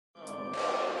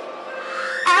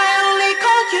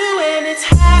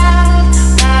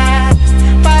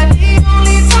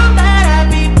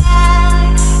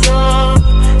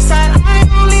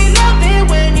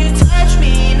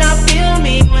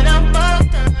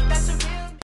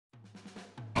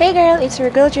Hey girl, it's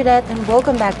your girl Juliet and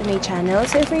welcome back to my channel.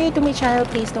 So if you're new to my channel,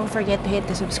 please don't forget to hit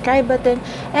the subscribe button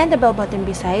and the bell button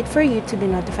beside for you to be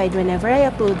notified whenever I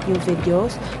upload new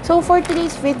videos. So for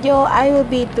today's video, I will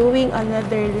be doing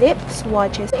another lip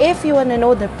swatches. If you wanna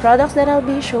know the products that I'll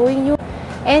be showing you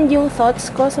and yung thoughts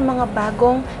ko sa mga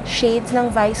bagong shades ng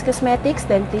Vice Cosmetics,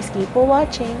 then please keep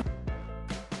watching.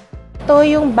 Ito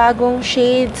yung bagong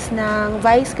shades ng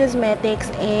Vice Cosmetics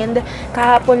and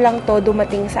kahapon lang to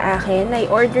dumating sa akin. I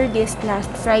ordered this last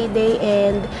Friday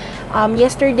and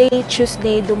yesterday,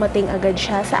 Tuesday, dumating agad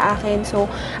siya sa akin. So,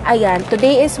 ayan.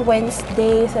 Today is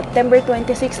Wednesday, September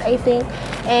 26, I think.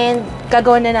 And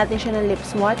gagawa na natin siya ng lip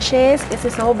swatches kasi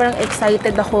sobrang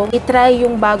excited ako i-try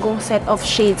yung bagong set of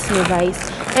shades ni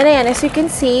Vice. And ayan, as you can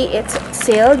see, it's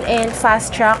sealed and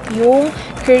fast track yung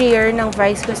courier ng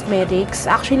Vice Cosmetics.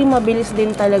 Actually, mabilis din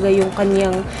talaga yung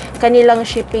kanilang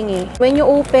shipping eh. When you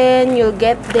open, you'll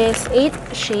get this 8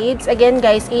 shades. Again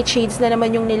guys, 8 shades na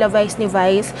naman yung nila Vice ni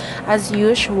Vice as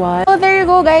usual. So there you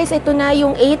go guys, ito na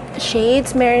yung 8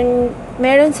 shades.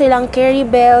 Meron silang Carry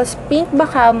Bells, Pink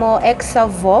Bacamo, Exa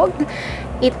Vogue,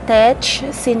 Itech,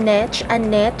 Sinech,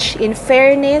 Anech, In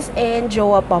Fairness, and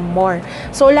Jowa pa more.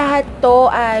 So, lahat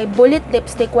to ay bullet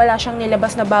lipstick. Wala siyang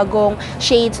nilabas na bagong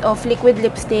shades of liquid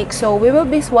lipstick. So, we will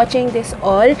be swatching this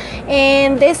all.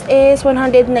 And this is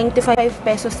 195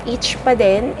 pesos each pa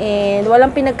din. And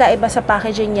walang pinagkaiba sa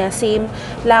packaging niya. Same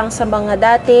lang sa mga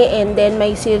dati. And then,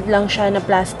 may sealed lang siya na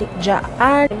plastic dyan.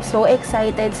 I'm so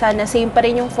excited. Sana same pa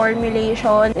rin yung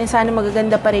formulation. And sana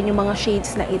magaganda pa rin yung mga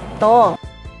shades na ito.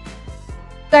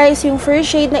 Guys, yung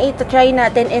first shade na ito-try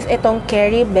natin is itong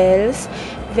Carry Bells.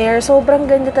 Sobrang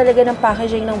ganda talaga ng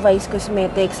packaging ng Vice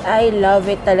Cosmetics. I love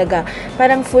it talaga.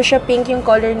 Parang fuchsia pink yung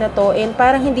color na to. And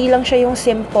parang hindi lang siya yung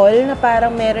simple na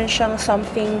parang meron siyang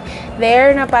something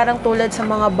there na parang tulad sa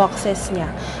mga boxes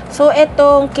niya. So,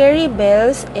 itong Carry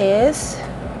Bells is...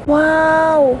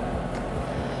 Wow!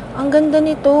 Ang ganda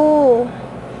nito.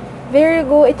 There you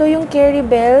go. Ito yung Carry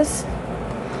Bells.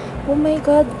 Oh my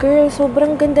God, girl.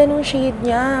 Sobrang ganda nung shade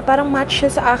niya. Parang match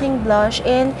siya sa aking blush.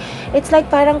 And it's like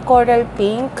parang coral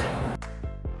pink.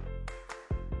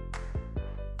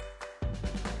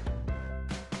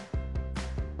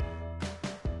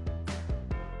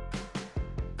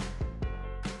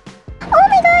 Oh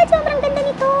my God! Sobrang ganda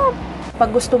nito!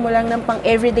 Pag gusto mo lang ng pang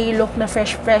everyday look na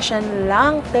fresh-freshan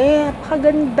lang,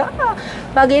 napakaganda.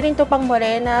 Bagay rin to pang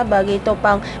morena, bagay to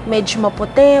pang medyo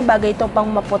maputi, bagay to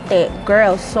pang maputi.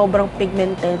 Girl, sobrang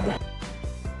pigmented.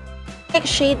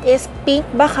 Next shade is Pink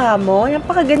Bacamo.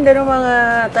 Napakaganda ng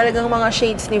talagang mga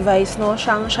shades ni Vice, no?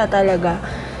 Siya talaga.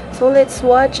 So, let's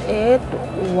watch it.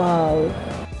 Wow.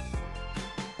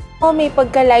 Oh, may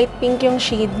pagka light pink yung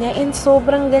shade niya and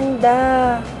sobrang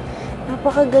ganda.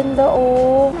 Napakaganda,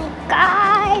 oh. Oh my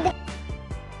God!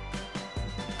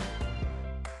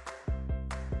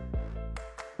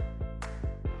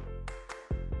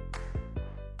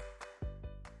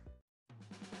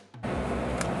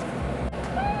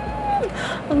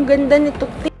 Ang ganda nito.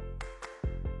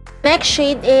 Next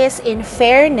shade is In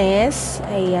Fairness.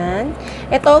 Ayan.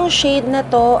 Itong shade na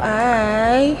to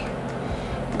ay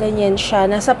ganyan siya.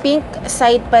 Nasa pink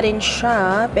side pa rin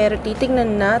siya. Pero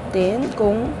titignan natin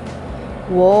kung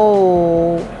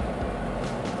wow!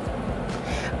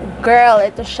 Girl,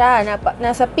 ito siya.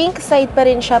 Nasa pink side pa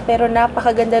rin siya, pero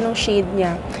napakaganda ng shade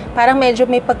niya. Parang medyo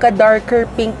may pagka-darker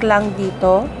pink lang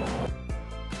dito.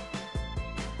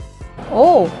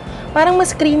 Oh! Parang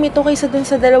mas creamy to kaysa dun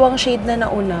sa dalawang shade na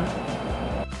nauna.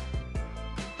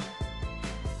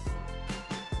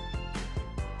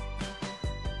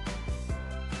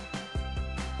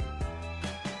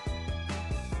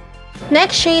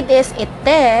 Next shade is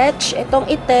Itech. Itong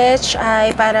Itech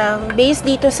ay parang based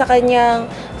dito sa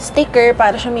kanyang sticker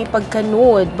para siya may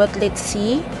pagka-nude. But let's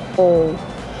see. Oh.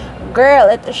 Girl,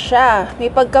 ito siya.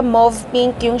 May pagka-mauve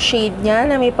pink yung shade niya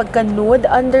na may pagka-nude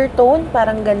undertone.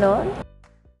 Parang ganon.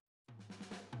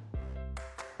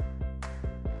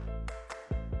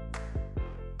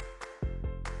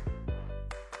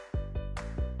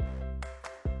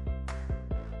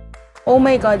 Oh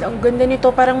my God, ang ganda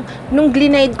nito. Parang nung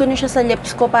glinide ko na siya sa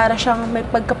lips ko, para siyang may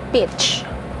pagka-peach.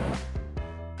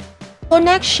 So,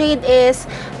 next shade is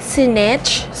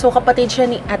Sinech. So, kapatid siya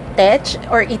ni Atech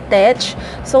or Itech.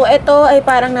 So, ito ay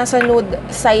parang nasa nude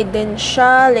side din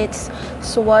siya. Let's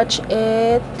swatch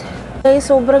it. Okay,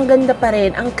 sobrang ganda pa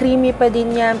rin. Ang creamy pa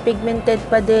din niya, pigmented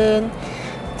pa din.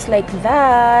 It's like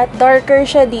that. Darker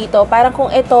siya dito. Parang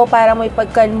kung ito, parang may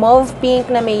pagka-mauve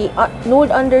pink na may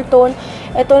nude undertone.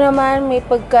 Ito naman, may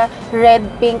pagka-red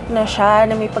pink na siya,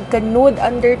 na may pagka-nude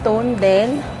undertone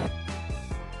din.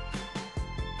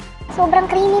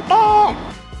 Sobrang creamy, te!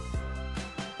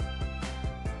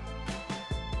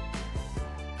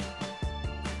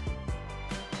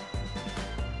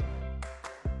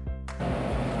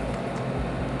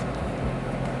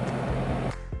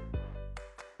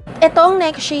 Etong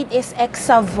next shade is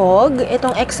Exavogue.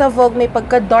 Itong Exavogue, may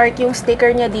pagka-dark yung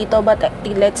sticker niya dito. But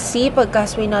let's see,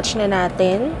 pagka-swatch na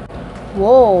natin.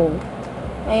 Wow!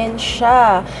 Ayan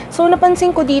siya. So,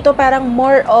 napansin ko dito parang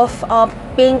more of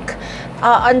pink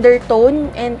undertone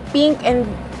and pink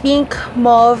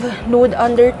mauve nude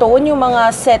undertone yung mga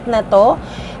set na to.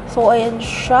 So, ayan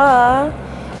siya.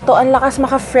 To, ang lakas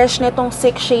maka-fresh na itong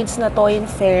 6 shades na to, in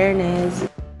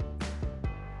fairness.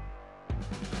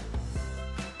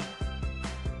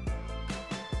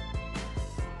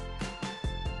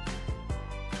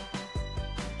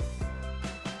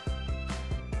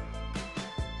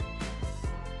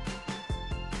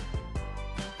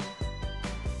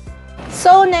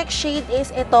 So, next shade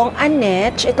is itong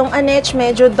Anech. Itong Anech,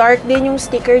 medyo dark din yung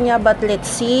sticker niya, but let's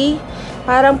see.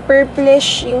 Parang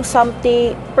purplish yung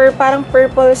something, parang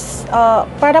purple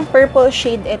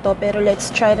shade ito, pero let's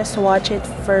try to swatch it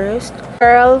first.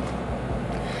 Girl,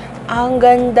 ang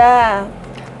ganda.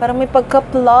 Parang may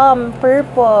pagka-plum,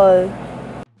 purple.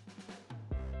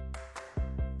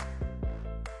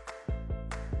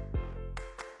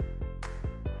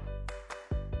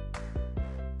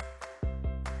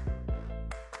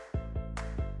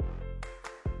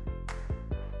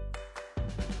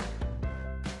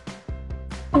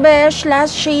 Besh,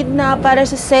 last shade na para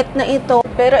sa set na ito.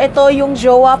 Pero ito yung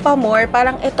Jowa Pa More.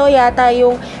 Parang ito yata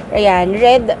yung, ayan,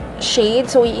 red shade.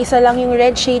 So, isa lang yung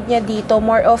red shade niya dito.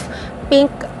 More of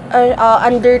pink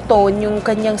undertone yung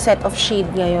kanyang set of shade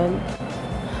ngayon.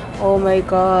 Oh my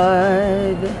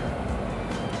God.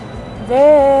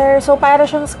 There. So, para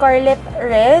siyang scarlet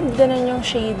red. Ganun yung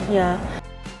shade niya.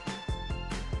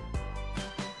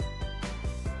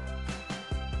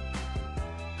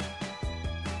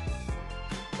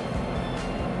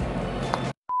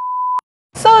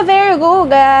 So, there you go,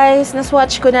 guys.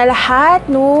 Naswatch ko na lahat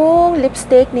nung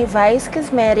lipstick ni Vice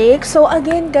Cosmetics. So,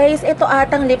 again, guys, ito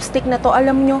atang lipstick na to.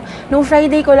 Alam nyo, nung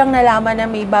Friday ko lang nalaman na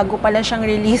may bago pala siyang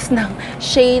release ng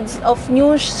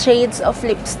new shades of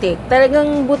lipstick.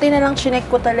 Talagang buti na lang chinek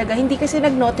ko talaga. Hindi kasi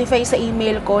nag-notify sa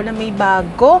email ko na may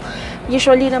bago.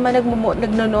 Usually naman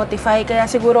nagno-notify. Kaya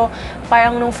siguro,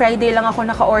 parang nung Friday lang ako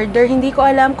naka-order. Hindi ko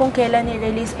alam kung kailan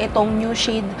ni-release itong new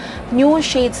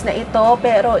shades na ito.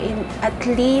 Pero at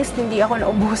least, hindi ako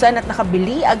naubusan at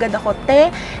nakabili. Agad ako,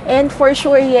 te. And for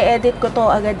sure, i-edit ko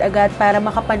to agad-agad para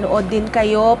makapanood din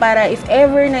kayo. Para if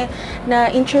ever na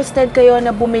interested kayo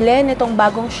na bumili nitong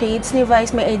bagong shades ni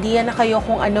Vice, may idea na kayo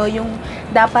kung ano yung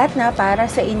dapat na para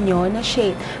sa inyo na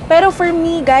shade. Pero for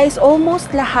me, guys,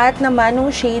 almost lahat naman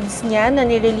ng shades niya na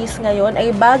nirelease ngayon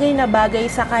ay bagay na bagay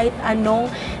sa kahit anong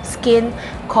skin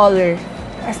color.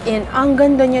 As in, ang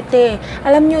ganda niya, te.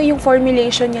 Alam niyo yung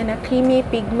formulation niya na creamy,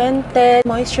 pigmented,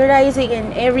 moisturizing,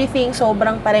 and everything.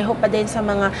 Sobrang pareho pa din sa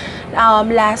mga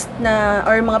last na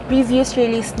or mga previous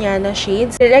release niya na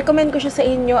shades. I-recommend ko siya sa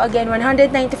inyo. Again,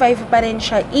 195 pa rin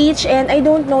siya each. And I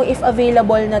don't know if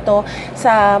available na to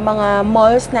sa mga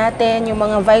malls natin, yung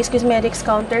mga Vice Cosmetics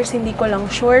counters. Hindi ko lang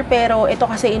sure. Pero ito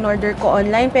kasi in-order ko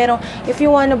online. Pero if you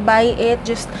wanna buy it,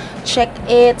 just check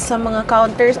it sa mga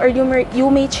counters or you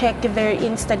may check their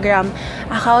Instagram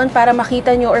account para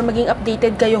makita nyo or maging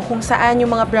updated kayo kung saan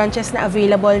yung mga branches na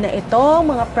available na ito,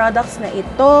 mga products na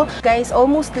ito. Guys,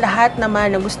 almost lahat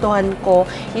naman nagustuhan ko,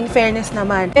 in fairness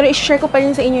naman. Pero i-share ko pa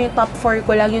rin sa inyo yung top 4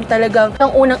 ko lang, yung talagang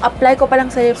ang unang apply ko pa lang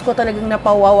sa lips ko, talagang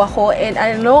napawaw ako. And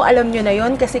alam nyo na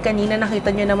yon kasi kanina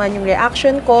nakita nyo naman yung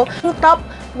reaction ko. Yung top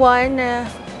 1 na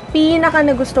pinaka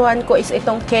nagustuhan ko is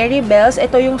itong Carry Bells.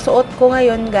 Ito yung suot ko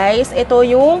ngayon, guys.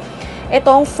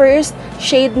 Itong first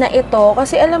shade na ito.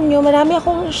 Kasi alam nyo, marami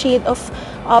akong shade of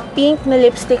pink na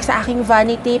lipstick sa aking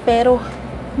vanity. Pero,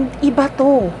 iba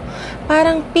to.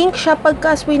 Parang pink siya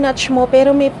pagka swatch mo.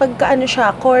 Pero may pagka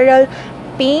siya, coral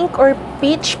pink or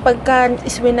peach pagka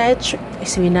swatch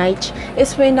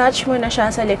mo na siya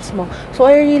sa lips mo. So,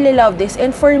 I really love this.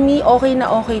 And for me, okay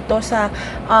na okay to sa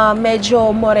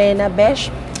medyo morena beige.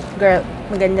 Girl,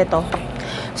 maganda to.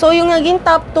 So, yung naging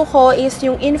top 2 ko is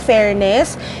yung In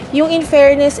Fairness. Yung In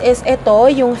Fairness is ito,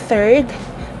 yung third.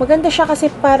 Maganda siya kasi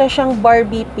para siyang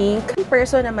Barbie pink. In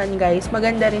person naman, guys,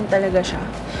 maganda rin talaga siya.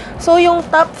 So, yung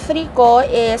top 3 ko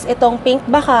is itong Pink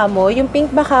Bacamo. Yung Pink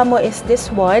Bacamo is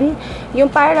this one. Yung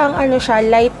parang siya,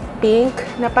 light pink,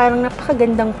 na parang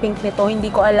napakagandang pink nito. Hindi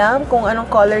ko alam kung anong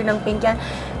color ng pink yan.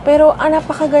 Pero,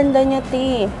 napakaganda niya,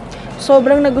 te.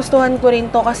 Sobrang nagustuhan ko rin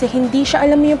to kasi hindi siya,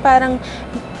 alam mo yung parang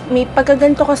may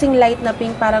pagkaganto kasing light na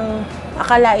pink, parang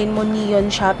akalain mo neon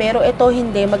siya. Pero ito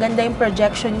hindi. Maganda yung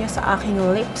projection niya sa aking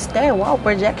lips. Wow,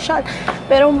 projection.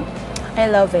 Pero I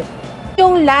love it.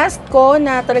 Yung last ko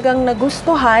na talagang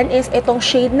nagustuhan is itong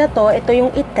shade na to. Ito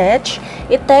yung Itech.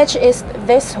 Itech is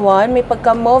this one. May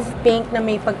pagka mauve pink na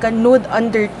may pagka nude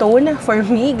undertone. For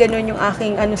me, ganun yung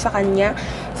aking ano sa kanya.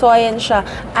 So, ayan siya.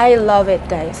 I love it,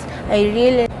 guys. I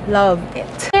really love it.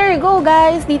 There you go,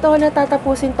 guys. Dito ko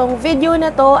natatapusin tong video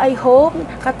na to. I hope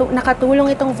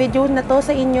nakatulong itong video na to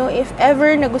sa inyo if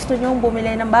ever na gusto nyong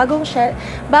bumili ng bagong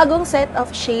set of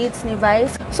shades ni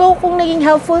Vice. So, kung naging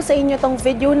helpful sa inyo tong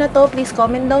video na to, please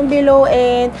comment down below.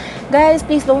 And guys,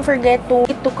 please don't forget to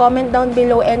comment down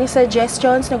below any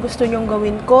suggestions na gusto nyong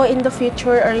gawin ko in the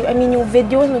future, or I mean yung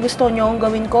video na gusto nyong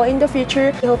gawin ko in the future.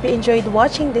 I hope you enjoyed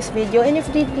watching this video, and if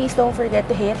you did, please don't forget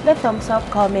to hit the thumbs up,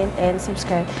 comment, and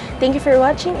subscribe. Thank you for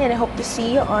watching, and I hope to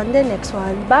see you on the next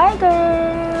one. Bye,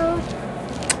 girls!